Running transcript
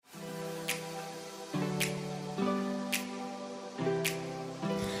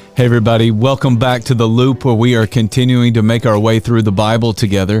Hey everybody, welcome back to The Loop, where we are continuing to make our way through the Bible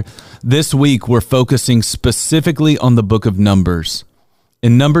together. This week we're focusing specifically on the book of Numbers.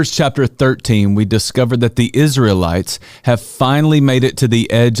 In Numbers chapter 13, we discovered that the Israelites have finally made it to the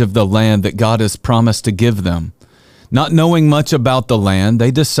edge of the land that God has promised to give them. Not knowing much about the land,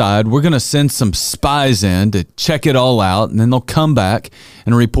 they decide we're going to send some spies in to check it all out, and then they'll come back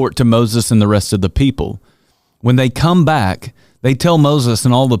and report to Moses and the rest of the people. When they come back, they tell Moses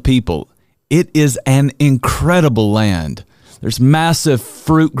and all the people, it is an incredible land. There's massive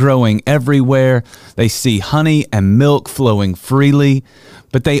fruit growing everywhere. They see honey and milk flowing freely,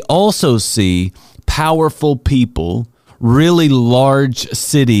 but they also see powerful people, really large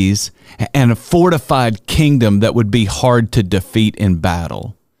cities, and a fortified kingdom that would be hard to defeat in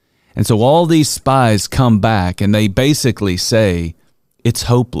battle. And so all these spies come back and they basically say, it's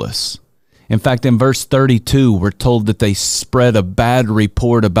hopeless. In fact, in verse 32, we're told that they spread a bad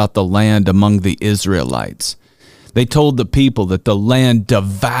report about the land among the Israelites. They told the people that the land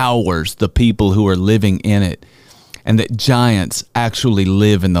devours the people who are living in it, and that giants actually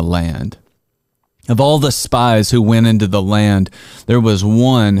live in the land. Of all the spies who went into the land, there was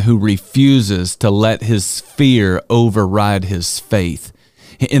one who refuses to let his fear override his faith.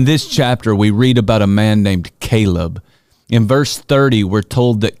 In this chapter, we read about a man named Caleb. In verse 30, we're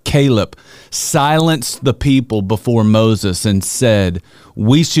told that Caleb silenced the people before Moses and said,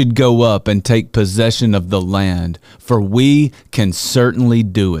 we should go up and take possession of the land, for we can certainly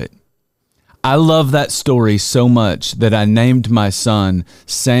do it. I love that story so much that I named my son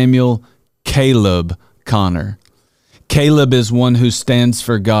Samuel Caleb Connor. Caleb is one who stands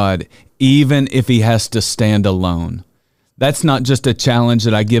for God, even if he has to stand alone. That's not just a challenge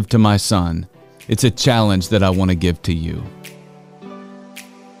that I give to my son. It's a challenge that I want to give to you.